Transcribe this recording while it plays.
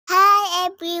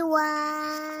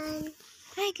everyone!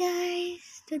 Hi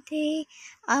guys! Today,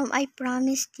 I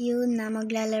promised you na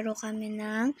maglalaro kami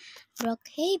ng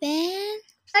Brookhaven.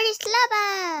 First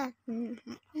lava! I'm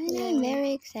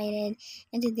very excited.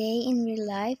 And today, in real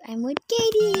life, I'm with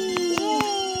Katie!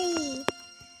 Yay!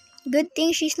 Good thing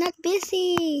she's not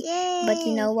busy! Yay! But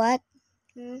you know what?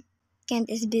 Hmm? Kent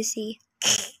is busy.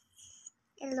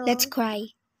 Hello. Let's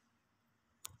cry.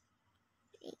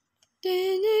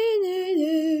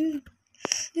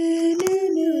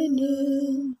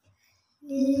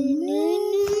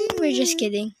 We're just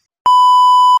kidding.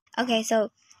 Okay,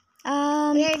 so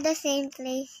We're the same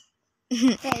place.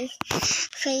 Face.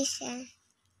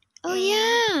 Oh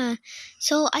yeah.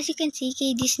 So as you can see,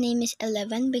 Katie's name is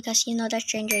 11 because you know that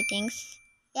Stranger Things.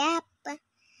 Yep.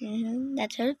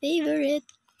 That's her favorite.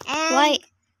 And Why?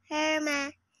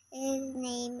 his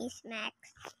name is Max.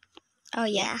 Oh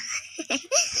yeah.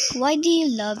 Why do you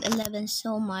love 11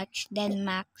 so much than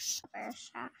Max?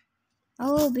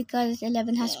 Oh, because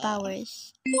 11 has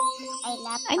powers. I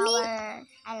love power.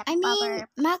 I mean,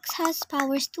 Max has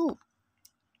powers too.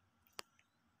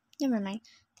 Never mind.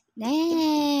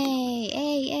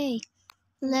 Hey.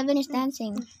 11 is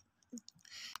dancing.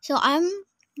 So I'm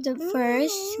the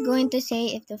first going to say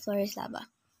if the floor is lava.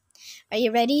 Are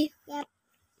you ready? Yep.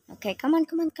 Okay, come on,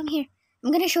 come here.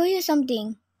 I'm gonna show you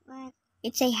something. What?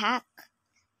 It's a hack.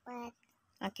 What?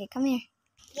 Okay, come here.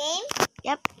 Game?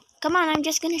 Yep. Come on, I'm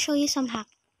just gonna show you some hack.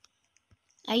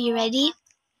 Are you ready?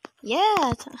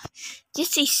 Yeah.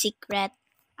 Just a secret.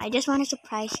 I just want to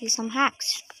surprise you some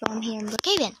hacks from here in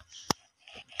Brookhaven.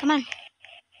 Come on.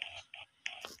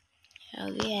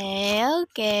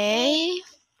 Okay.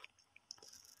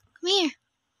 Come here.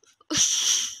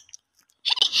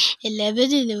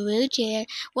 11 in the wheelchair.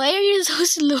 Why are you so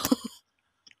slow?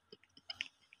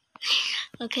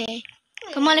 Okay.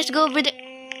 Come on, let's go over the...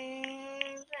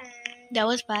 That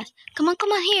was fast. Come on,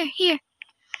 here.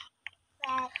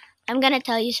 I'm gonna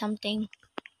tell you something.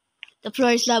 The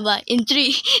floor is lava in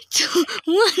 3, 2,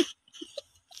 1.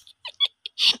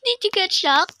 Did you get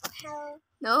shocked? No.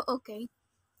 No? Okay.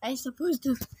 I supposed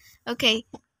to. Okay.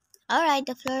 Alright,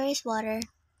 the floor is water.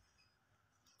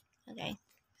 Okay.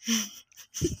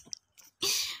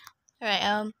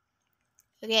 Alright,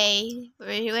 okay.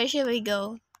 Where should we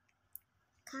go?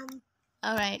 Come.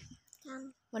 Alright.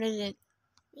 Come. What is it?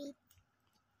 Wait.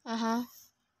 Uh-huh.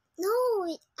 No,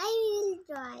 I will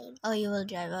drive. Oh, you will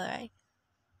drive. Alright.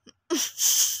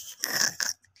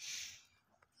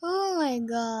 Oh my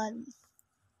god.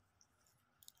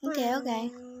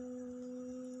 Okay.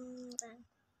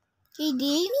 KD?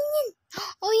 Minion.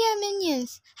 Oh yeah,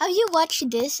 Minions. Have you watched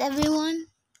this, everyone?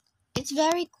 It's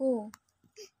very cool.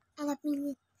 I love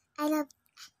Minion. I love...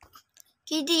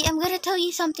 KD, I'm gonna tell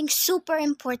you something super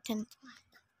important.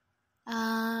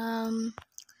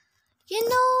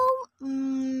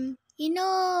 You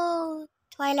know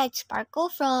Twilight Sparkle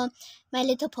from My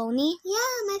Little Pony?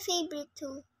 Yeah, my favorite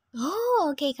too. Oh,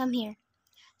 okay, come here.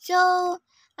 So,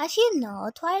 as you know,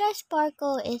 Twilight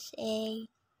Sparkle is the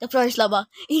floor is lava.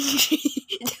 In 3,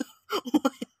 2,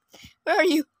 1. Where are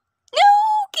you? No!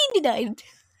 Katie died.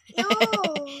 No.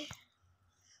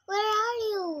 Where are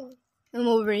you? I'm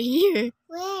over here.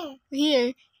 Where?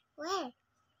 Here. Where?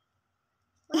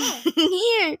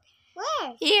 Here.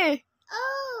 Where? Here.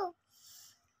 Oh.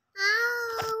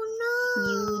 Oh no.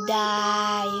 You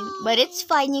died. But it's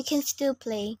fine. You can still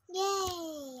play.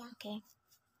 Yay. Okay.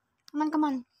 Come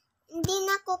on. Hindi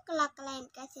na ko climb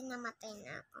kasi namatay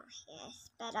na ako. Yes.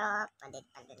 Pero palit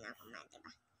pa din ako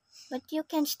diba? But you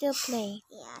can still play.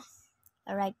 Yes.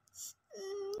 Alright.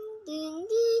 Dun,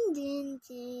 dun, dun,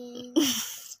 dun.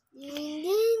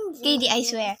 Katie, I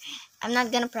swear. I'm not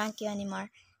gonna prank you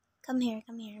anymore. Come here.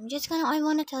 I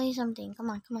wanna tell you something. Come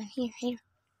on. Here.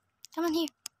 Come on here.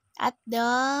 At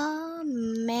the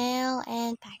mail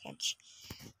and package.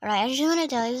 Alright, I just wanna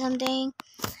tell you something.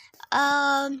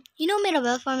 You know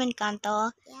Mirabel from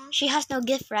Encanto? Yeah. She has no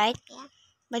gift, right? Yeah.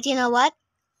 But you know what?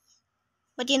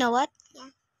 Yeah.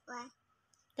 What?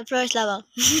 The floor is lava.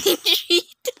 3, 2,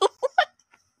 1.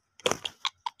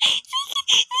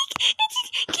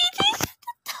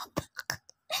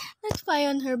 Let's spy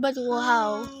on her, but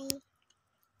wow. Hi.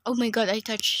 Oh my god, I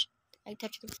touched it.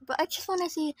 But I just wanna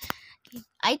see.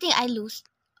 I think I lose.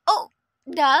 Oh,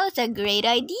 that was a great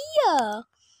idea.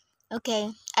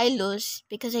 Okay, I lose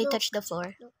because I touched the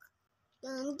floor.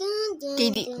 Dun, dun, dun,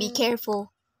 Katie, dun. be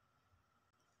careful.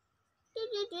 Du,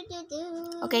 du, du, du, du.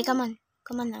 Okay, come on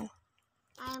now.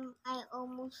 I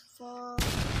almost fall.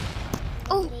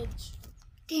 Oh. Bridge.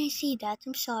 Didn't see that.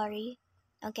 I'm sorry.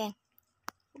 Okay.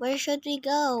 Where should we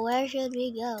go?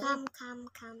 Come.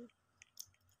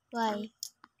 Why?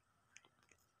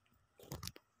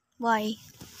 Why?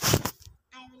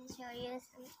 I will show you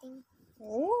something.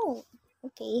 Oh,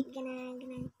 okay.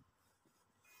 Gonna.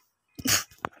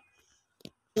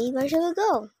 Hey, where should we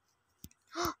go?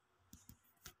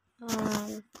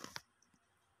 um,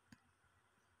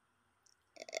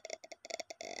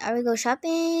 are we go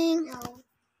shopping? No.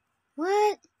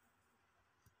 What?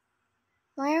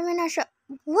 Why are we not shop?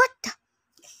 What?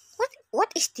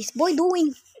 What is this boy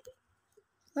doing?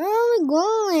 Where are we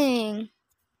going?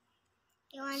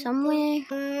 You want Somewhere.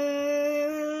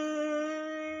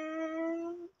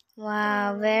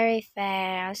 Wow, very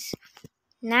fast.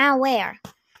 Now where?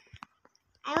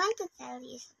 I want to tell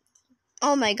you something.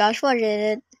 Oh my gosh, what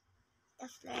is it? The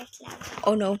first level.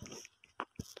 Oh no.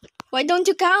 Why don't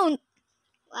you count?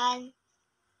 1,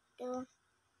 2,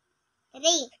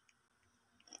 3.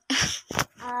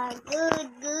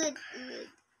 Good.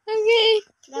 Okay.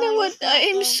 You know what? Flowers I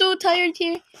am water. so tired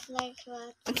here. Flowers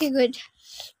water. Okay, good.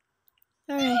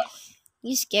 Alright.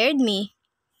 You scared me.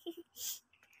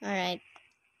 Alright.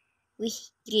 We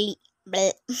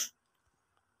bleh.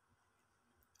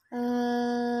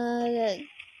 Uh,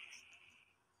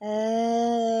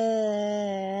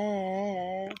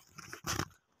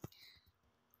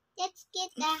 Let's get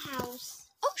the house.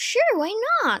 oh sure, why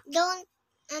not? Don't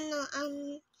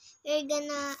we're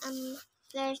gonna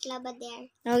there's lava there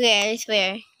Okay, I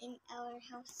swear. in our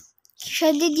house.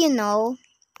 So did you know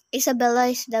Isabella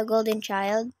is the golden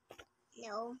child?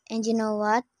 No. And you know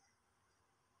what?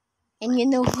 And you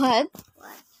know what?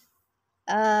 What?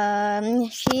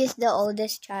 She is the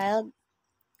oldest child.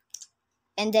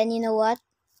 And then you know what?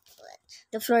 What?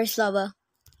 The floor is lava.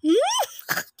 3, 2, 1.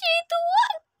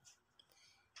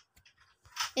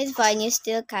 It's fine, you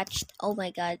still catched. Oh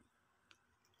my god.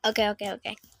 Okay.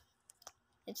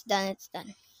 It's done.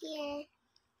 Here.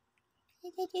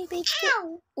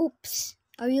 Ow! Oops.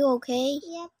 Are you okay?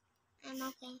 Yep. I'm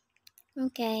okay.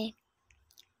 Okay.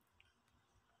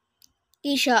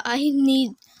 Tisha, I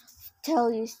need to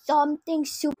tell you something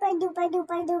super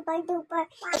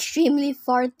extremely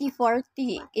farty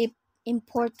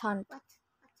important. What?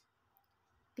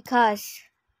 Because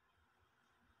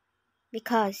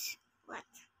What?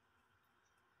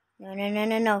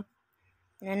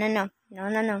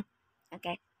 no.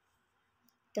 Okay.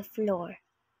 The floor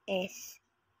is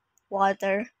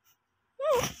water.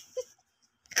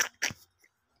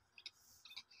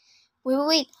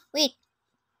 Wait. I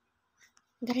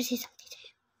gotta say something to you.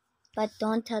 But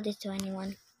don't tell this to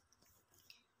anyone.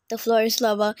 The floor is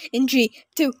lava in 3,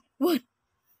 2, 1.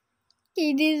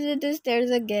 He did the stairs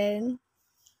again.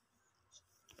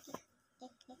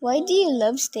 Why do you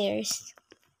love stairs?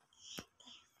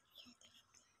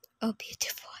 Oh,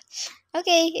 beautiful.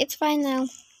 Okay, it's fine now.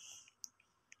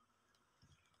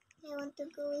 I want to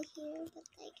go here, but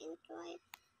I can't try.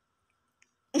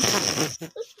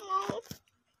 Too small.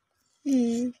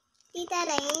 Tita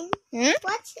Rain,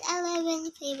 what's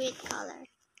 11 favorite color?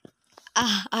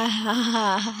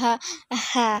 I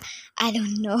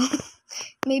don't know.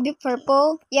 Maybe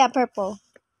purple? Yeah, purple.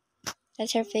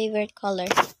 That's her favorite color.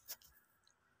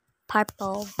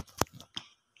 Purple.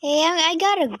 Hey, I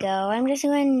gotta go. I'm just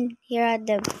going here at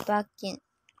the back.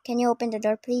 Can you open the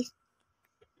door, please?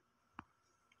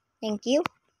 Thank you.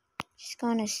 Just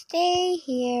gonna stay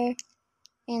here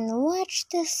and watch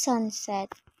the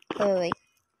sunset. Wait.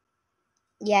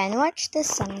 Yeah, and watch the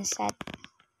sunset.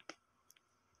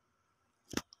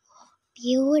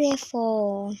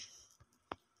 Beautiful.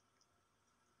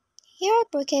 Here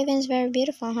at Brookhaven is very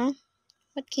beautiful, huh?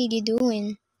 What Katie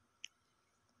doing?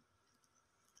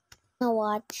 I'm gonna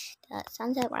watch the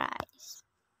sunset rise.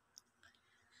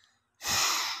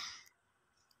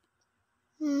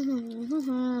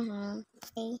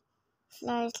 Okay.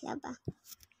 Flores lava.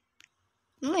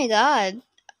 Oh my god.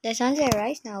 The sunset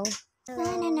rise now.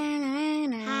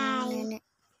 Hi.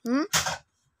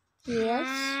 Yes?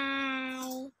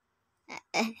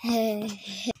 Hi.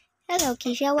 Hello,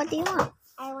 Keisha. What do you want?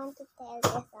 I want to tell you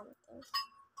something.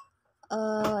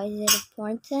 Is it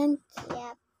important?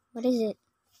 Yep. What is it?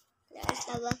 Flores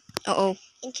lava. Uh-oh.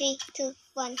 In 3, 2,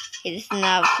 1. It's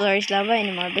not Flourish Lava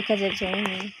anymore because it's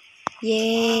raining.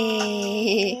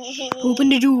 Yay! Open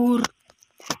the door!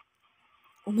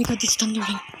 Oh my god, it's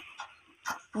thundering.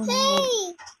 Oh my god.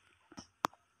 Hey!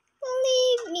 Don't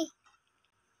leave me.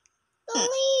 Don't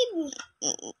leave me.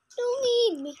 Don't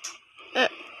leave me.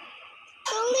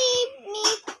 Don't leave me.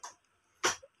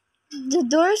 The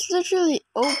door is literally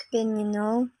open, you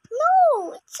know?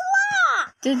 No, it's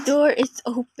locked. The door is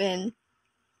open.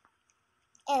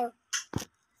 Oh.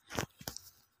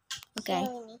 Okay.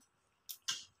 Sorry.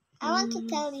 I want to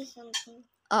tell you something.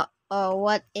 Uh-oh,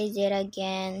 what is it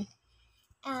again?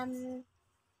 A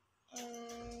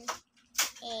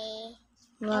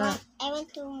What? I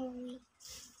went to movie.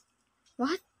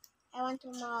 What? I went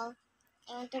to mall.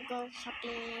 I want to go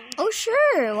shopping. Oh,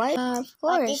 sure. Why? Of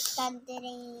But it's course.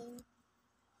 thundering.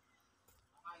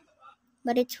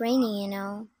 But it's raining, you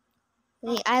know.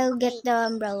 Wait, I'll get Wait. the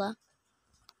umbrella.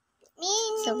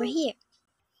 It's over Meaning, here.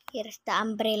 Here's the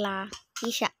umbrella.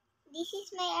 Isha. this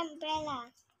is my umbrella.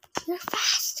 You're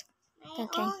fast. My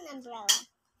Okay. own umbrella.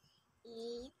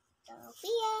 It's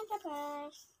Sophia the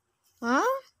first. Huh?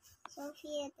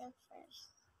 Sophia the first.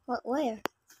 What? Where?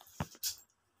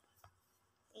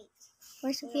 Wait.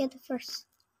 Where's Sophia the first?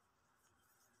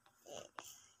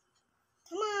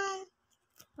 Come on.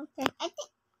 Okay.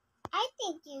 I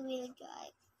think you will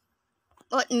drive.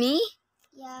 What, me?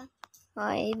 Yeah.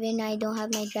 Oh, even I don't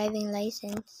have my driving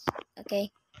license. Okay.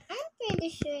 I'm pretty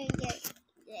sure you're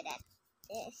good at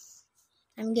this.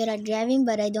 I'm good at driving,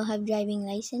 but I don't have driving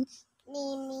license.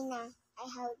 Mina, I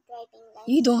have driving license.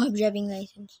 You don't have driving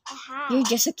license. I have. You're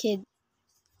just a kid.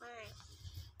 Fine.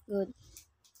 Good.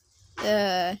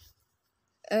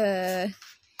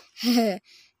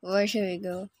 Where should we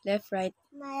go? Left, right,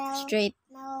 Mall. straight.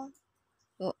 No.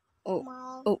 Oh, oh,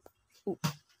 Mall. oh, oh.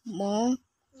 Mall.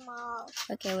 Mall.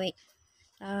 Okay, wait.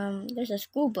 There's a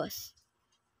school bus.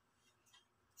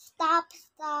 Stop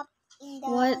in the...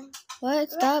 What?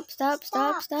 What? Stop. Stop,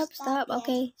 yes,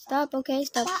 Okay, stop. Okay,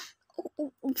 stop. Stop.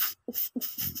 Oh, oof, oof,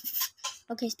 oof.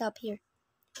 Okay, stop here.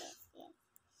 Yes.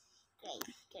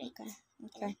 Great.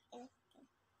 Okay.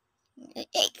 Hey,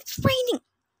 it's raining.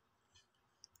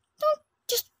 Don't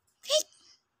just.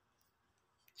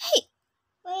 Hey.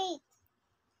 Wait.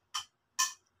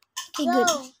 Okay, Go.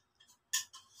 good.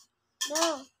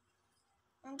 Go.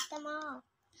 And the mall.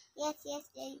 Yes.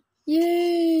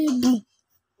 Yay! Boom.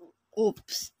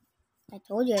 Oops. I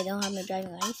told you I don't have my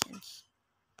driving license.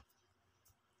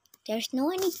 There's no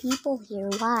any people here.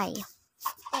 Why?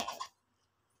 There.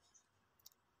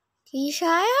 Keisha,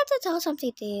 I have to tell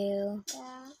something to you.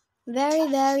 Yeah.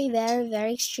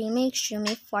 Very extremely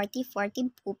 40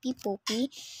 poopy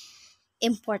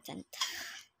important.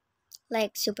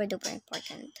 Like super duper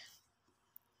important.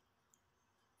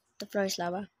 The floor is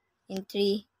lava. In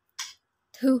 3,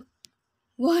 2,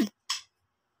 1.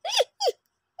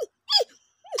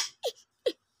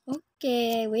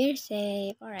 Okay, we're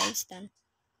safe. Alright, it's done.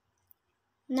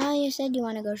 Now you said you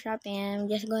want to go shopping. I'm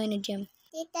just going to gym.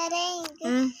 Tita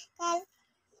Ring.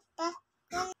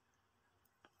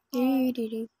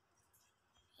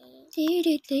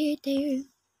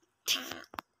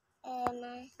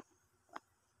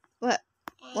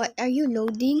 What are you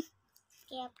loading?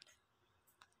 Yep.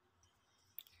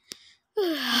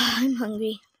 I'm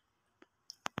hungry.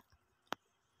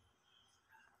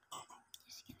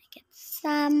 Just gonna get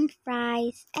some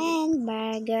fries and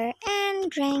burger and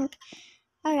drink.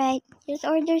 Alright, just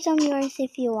order some yours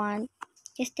if you want.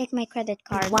 Just take my credit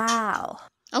card. Wow.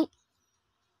 Oh,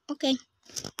 okay.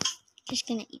 Just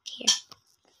gonna eat here.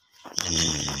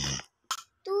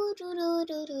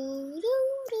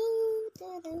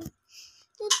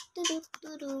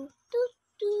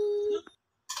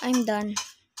 I'm done.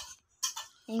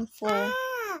 I'm full.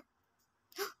 Ah,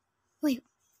 Wait,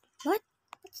 what?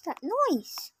 What's that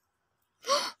noise?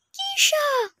 Keisha!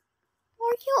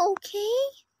 Are you okay?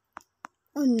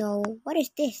 Oh no, what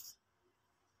is this?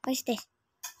 What is this?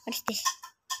 What is this?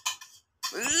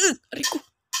 Rico,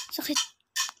 sakit.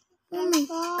 Oh my.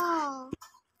 oh,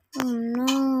 Oh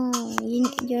no,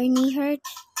 your knee hurts?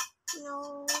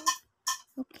 no.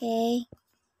 Okay.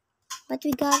 But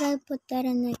we gotta put that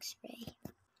in X-ray.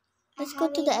 Let's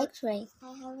go to the X-ray. I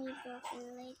have a broken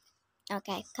leg.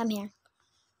 Okay, come here.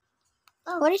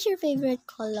 Oh. What is your favorite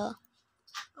color?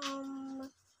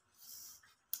 Hard.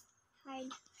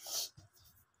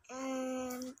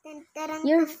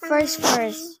 Your first,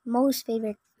 most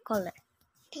favorite color.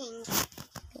 Pink.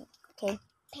 Okay.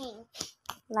 Pink.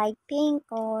 Light pink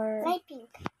or... Light pink.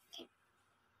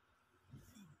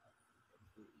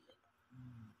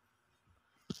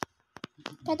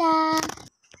 Ta-da!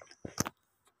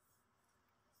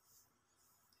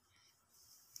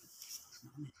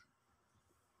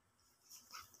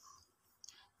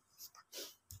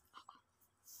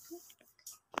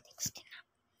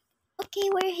 Okay,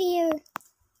 we're here.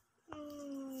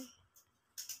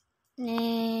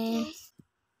 Nah.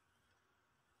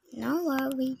 No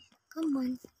worries. Come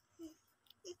on.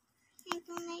 I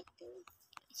don't like to.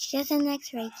 It's just an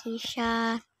X-ray,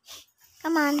 Keisha.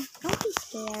 Come on. Don't be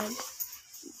scared.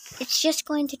 It's just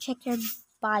going to check your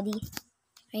body.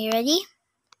 Are you ready?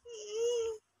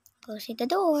 Close the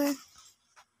door.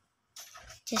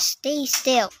 Just stay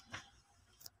still.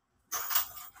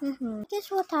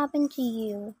 Guess what happened to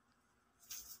you?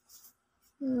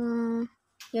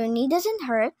 Your knee doesn't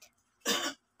hurt.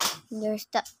 There's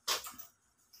the.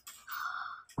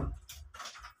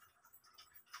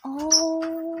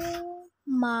 Oh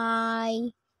my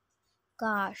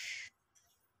gosh.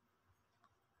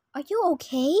 Are you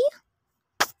okay?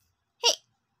 Hey,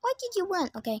 why did you run?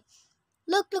 Okay.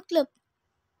 Look, look, look.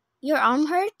 Your arm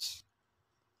hurts?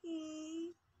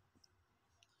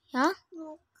 Huh?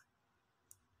 Look.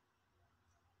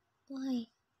 Why?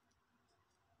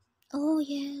 Oh,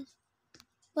 yes.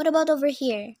 What about over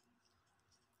here?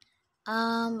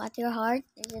 At your heart?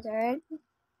 Is it hurt?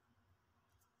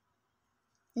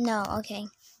 No, okay.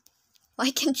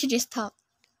 Why can't you just talk?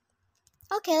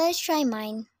 Okay, let's try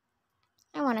mine.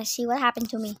 I want to see what happened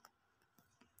to me.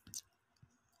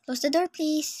 Close the door,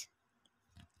 please.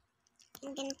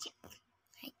 I'm gonna check.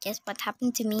 I guess what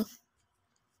happened to me.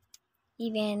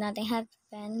 Even nothing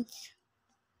happened.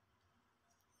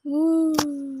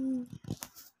 Ooh.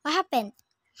 What happened?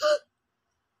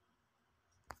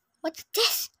 What's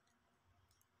this?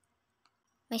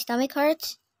 My stomach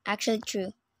hurts? Actually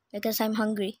true. Because I'm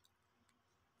hungry.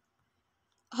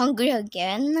 Hungry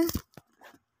again?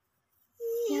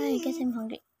 Yeah, I guess I'm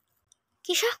hungry.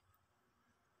 Kisha?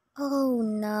 Oh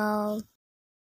no.